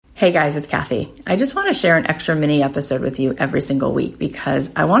Hey guys, it's Kathy. I just want to share an extra mini episode with you every single week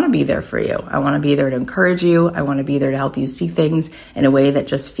because I want to be there for you. I want to be there to encourage you. I want to be there to help you see things in a way that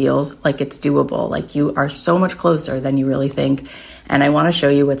just feels like it's doable, like you are so much closer than you really think. And I want to show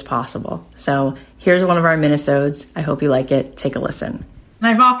you what's possible. So here's one of our minisodes. I hope you like it. Take a listen.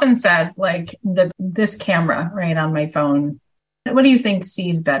 I've often said, this camera right on my phone, what do you think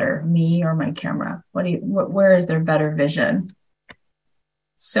sees better, me or my camera? Where is there better vision?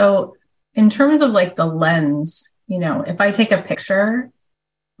 So in terms of the lens, if I take a picture,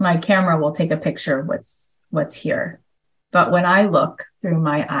 my camera will take a picture of what's here. But when I look through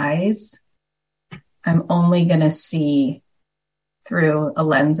my eyes, I'm only going to see through a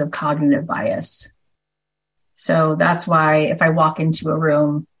lens of cognitive bias. So that's why if I walk into a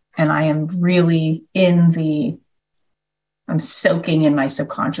room and I am really I'm soaking in my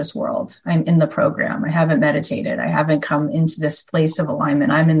subconscious world. I'm in the program. I haven't meditated. I haven't come into this place of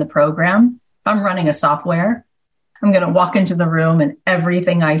alignment. I'm in the program. If I'm running a software, I'm going to walk into the room and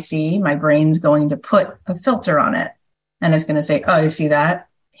everything I see, my brain's going to put a filter on it. And it's going to say, oh, you see that?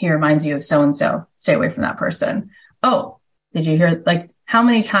 He reminds you of so-and-so. Stay away from that person. Oh, did you hear, how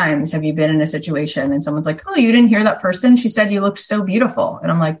many times have you been in a situation and someone's like, oh, you didn't hear that person? She said you looked so beautiful. And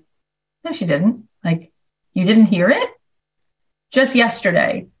I'm like, no, she didn't. You didn't hear it? Just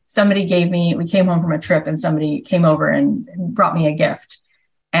yesterday, we came home from a trip and somebody came over and brought me a gift.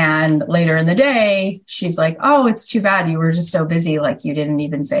 And later in the day, she's like, oh, it's too bad. You were just so busy. You didn't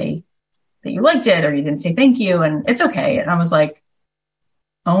even say that you liked it or you didn't say thank you. And it's okay. And I was like,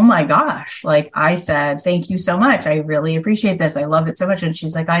 oh my gosh. I said, thank you so much. I really appreciate this. I love it so much. And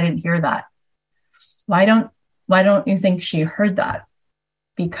she's like, I didn't hear that. Why don't you think she heard that?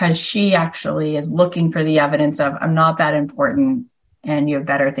 Because she actually is looking for the evidence of I'm not that important and you have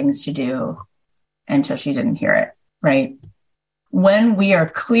better things to do until she didn't hear it, right? When we are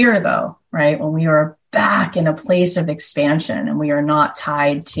clear though, right? When we are back in a place of expansion and we are not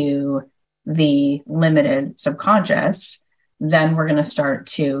tied to the limited subconscious, then we're going to start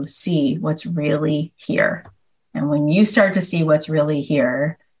to see what's really here. And when you start to see what's really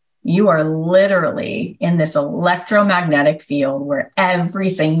here, you are literally in this electromagnetic field where every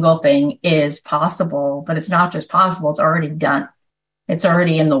single thing is possible, but it's not just possible, it's already done. It's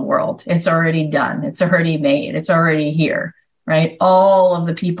already in the world. It's already done. It's already made. It's already here, right? All of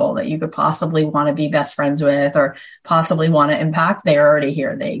the people that you could possibly want to be best friends with or possibly want to impact, they're already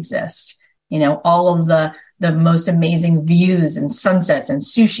here. They exist. All of the most amazing views and sunsets and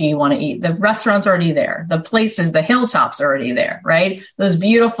sushi you want to eat. The restaurant's already there. The places, the hilltops are already there, right? Those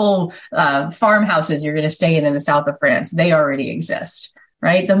beautiful farmhouses you're going to stay in the south of France, they already exist,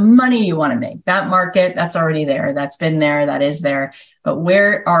 right? The money you want to make, that market, that's already there. That's been there. That is there. But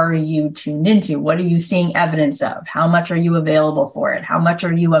where are you tuned into? What are you seeing evidence of? How much are you available for it? How much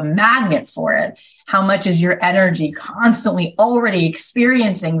are you a magnet for it? How much is your energy constantly already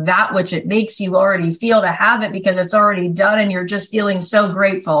experiencing that which it makes you already feel to have it because it's already done and you're just feeling so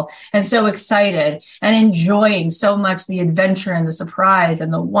grateful and so excited and enjoying so much the adventure and the surprise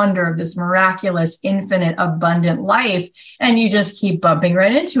and the wonder of this miraculous, infinite, abundant life. And you just keep bumping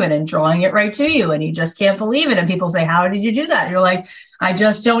right into it and drawing it right to you. And you just can't believe it. And people say, how did you do that? And you're like, I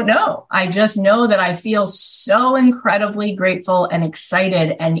just don't know. I just know that I feel so incredibly grateful and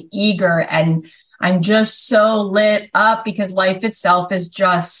excited and eager and I'm just so lit up because life itself is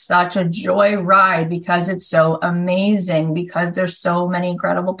just such a joy ride because it's so amazing, because there's so many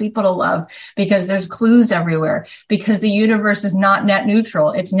incredible people to love, because there's clues everywhere, because the universe is not net neutral,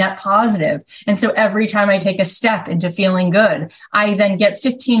 it's net positive. And so every time I take a step into feeling good, I then get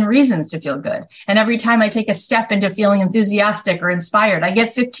 15 reasons to feel good. And every time I take a step into feeling enthusiastic or inspired, I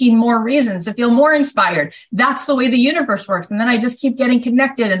get 15 more reasons to feel more inspired. That's the way the universe works. And then I just keep getting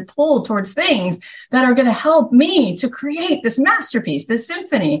connected and pulled towards things that are going to help me to create this masterpiece, this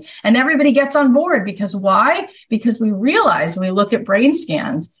symphony. And everybody gets on board because why? Because we realize when we look at brain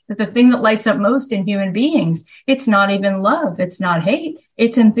scans that the thing that lights up most in human beings, it's not even love. It's not hate.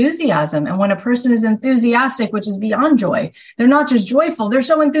 It's enthusiasm. And when a person is enthusiastic, which is beyond joy, they're not just joyful. They're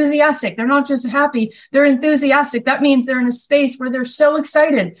so enthusiastic. They're not just happy. They're enthusiastic. That means they're in a space where they're so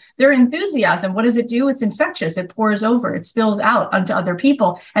excited. Their enthusiasm, what does it do? It's infectious. It pours over. It spills out onto other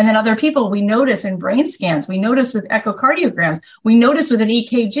people. And then other people, we notice in brain scans, we notice with echocardiograms, we notice with an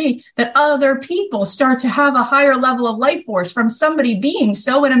EKG that other people start to have a higher level of life force from somebody being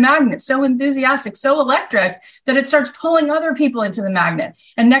so in a magnet, so enthusiastic, so electric that it starts pulling other people into the magnet.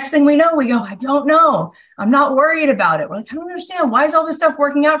 And next thing we know, we go, I don't know. I'm not worried about it. We're like, I don't understand. Why is all this stuff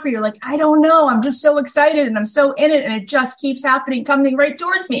working out for you? Like, I don't know. I'm just so excited and I'm so in it. And it just keeps happening, coming right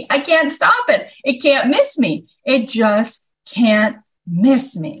towards me. I can't stop it. It can't miss me. It just can't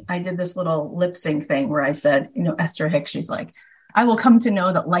miss me. I did this little lip sync thing where I said, Esther Hicks, she's like, I will come to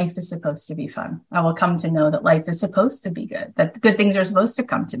know that life is supposed to be fun. I will come to know that life is supposed to be good, that good things are supposed to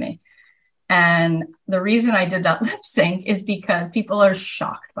come to me. And the reason I did that lip sync is because people are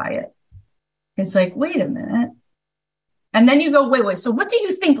shocked by it. It's like, wait a minute. And then you go, wait. So what do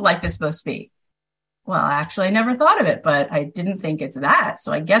you think life is supposed to be? Well, actually, I never thought of it, but I didn't think it's that.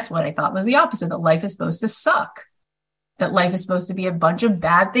 So I guess what I thought was the opposite, that life is supposed to suck, that life is supposed to be a bunch of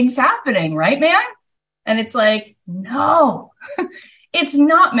bad things happening, right, man? And it's like, no, it's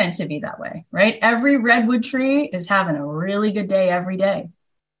not meant to be that way, right? Every redwood tree is having a really good day every day.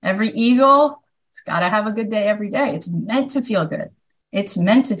 Every eagle, it's got to have a good day every day. It's meant to feel good. It's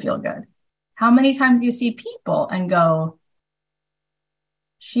meant to feel good. How many times do you see people and go,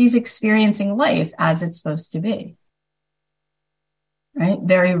 she's experiencing life as it's supposed to be, right?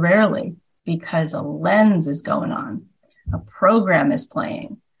 Very rarely, because a lens is going on. A program is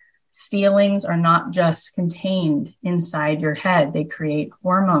playing. Feelings are not just contained inside your head. They create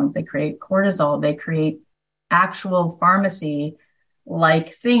hormones, they create cortisol, they create actual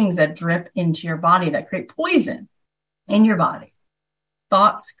pharmacy-like things that drip into your body that create poison in your body.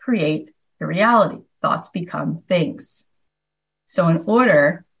 Thoughts create your reality. Thoughts become things. So in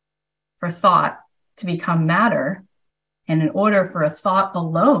order for thought to become matter, and in order for a thought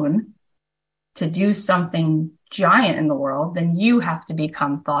alone to do something giant in the world, then you have to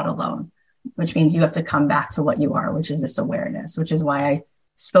become thought alone, which means you have to come back to what you are, which is this awareness, which is why I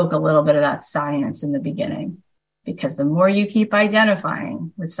spoke a little bit of that science in the beginning, because the more you keep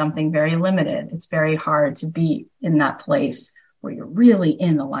identifying with something very limited, it's very hard to be in that place where you're really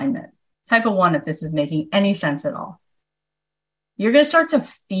in alignment. Type of 1, if this is making any sense at all. You're going to start to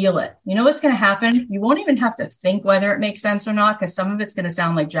feel it. You know what's going to happen? You won't even have to think whether it makes sense or not, because some of it's going to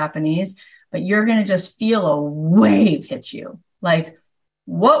sound like Japanese, but you're going to just feel a wave hit you. Like,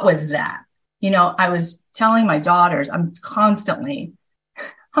 what was that? I was telling my daughters, I'm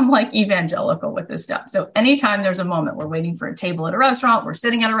like evangelical with this stuff. So anytime there's a moment, we're waiting for a table at a restaurant, we're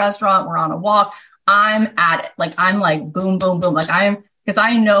sitting at a restaurant, we're on a walk, I'm at it. Like, I'm like, boom, boom, boom. Like because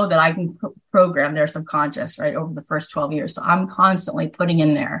I know that I can program their subconscious, right, over the first 12 years. So I'm constantly putting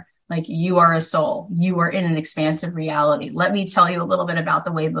in there, like, you are a soul. You are in an expansive reality. Let me tell you a little bit about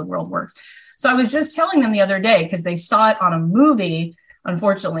the way the world works. So I was just telling them the other day, because they saw it on a movie.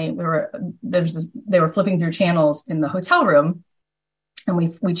 Unfortunately, they were flipping through channels in the hotel room, and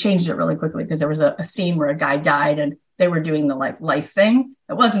we changed it really quickly because there was a scene where a guy died and they were doing the life thing.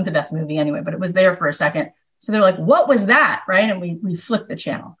 It wasn't the best movie anyway, but it was there for a second. So they're like, what was that? Right. And we flipped the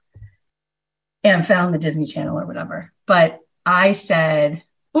channel and found the Disney Channel or whatever. But I said,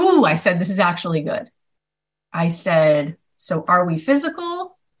 this is actually good. I said, so are we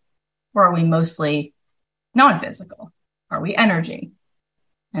physical or are we mostly non-physical? Are we energy?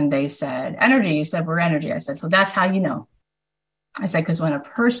 And they said, energy. You said, we're energy. I said, so that's how you know. I said, because when a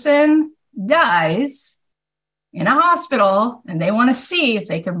person dies in a hospital and they want to see if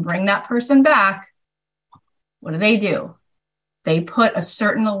they can bring that person back, what do? They put a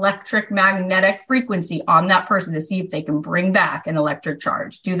certain electric magnetic frequency on that person to see if they can bring back an electric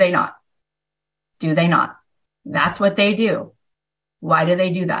charge. Do they not? That's what they do. Why do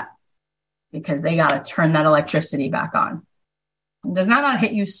they do that? Because they got to turn that electricity back on. Does that not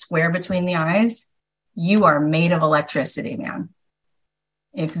hit you square between the eyes? You are made of electricity, man.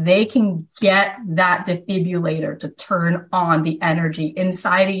 If they can get that defibrillator to turn on the energy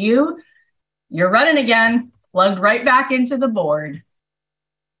inside of you, you're running again, plugged right back into the board.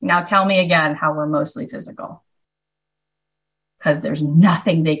 Now tell me again how we're mostly physical. Because there's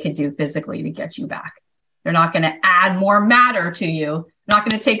nothing they could do physically to get you back. They're not going to add more matter to you. They're not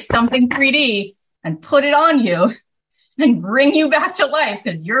going to take something 3D and put it on you and bring you back to life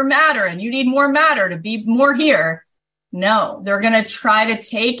because you're matter and you need more matter to be more here. No, they're going to try to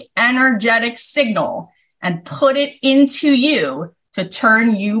take energetic signal and put it into you to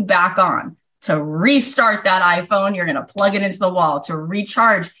turn you back on. To restart that iPhone, you're going to plug it into the wall. To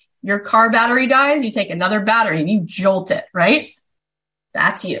recharge your car battery dies, you take another battery and you jolt it, right?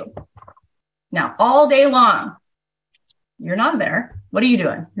 That's you. Now, all day long, you're not there. What are you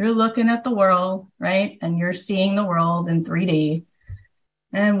doing? You're looking at the world, right? And you're seeing the world in 3D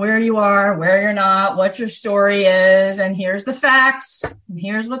and where you are, where you're not, what your story is. And here's the facts. And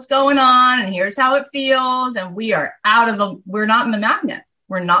here's what's going on. And here's how it feels. And we're not in the magnet.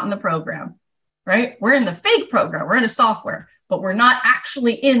 We're not in the program, right? We're in the fake program. We're in the software, but we're not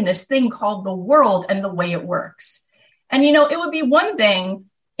actually in this thing called the world and the way it works. And, it would be one thing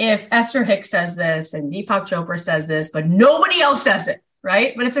if Esther Hicks says this and Deepak Chopra says this, but nobody else says it.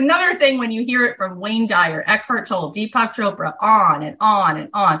 right? But it's another thing when you hear it from Wayne Dyer, Eckhart Tolle, Deepak Chopra, on and on and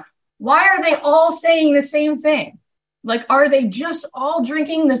on. Why are they all saying the same thing? Like, are they just all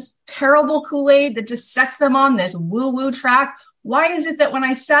drinking this terrible Kool-Aid that just sets them on this woo-woo track? Why is it that when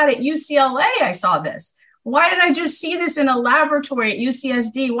I sat at UCLA, I saw this? Why did I just see this in a laboratory at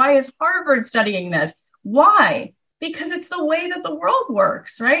UCSD? Why is Harvard studying this? Why? Because it's the way that the world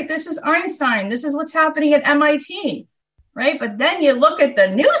works, right? This is Einstein. This is what's happening at MIT, right? But then you look at the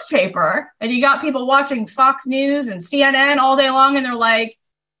newspaper and you got people watching Fox News and CNN all day long, and they're like,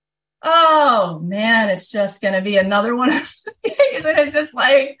 oh man, it's just going to be another one of those days. And it's just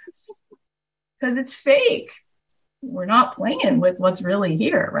like, because it's fake. We're not playing with what's really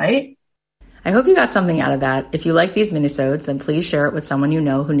here, right? I hope you got something out of that. If you like these minisodes, then please share it with someone you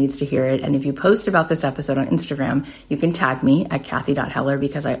know who needs to hear it. And if you post about this episode on Instagram, you can tag me at Kathy.Heller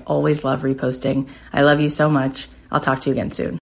because I always love reposting. I love you so much. I'll talk to you again soon.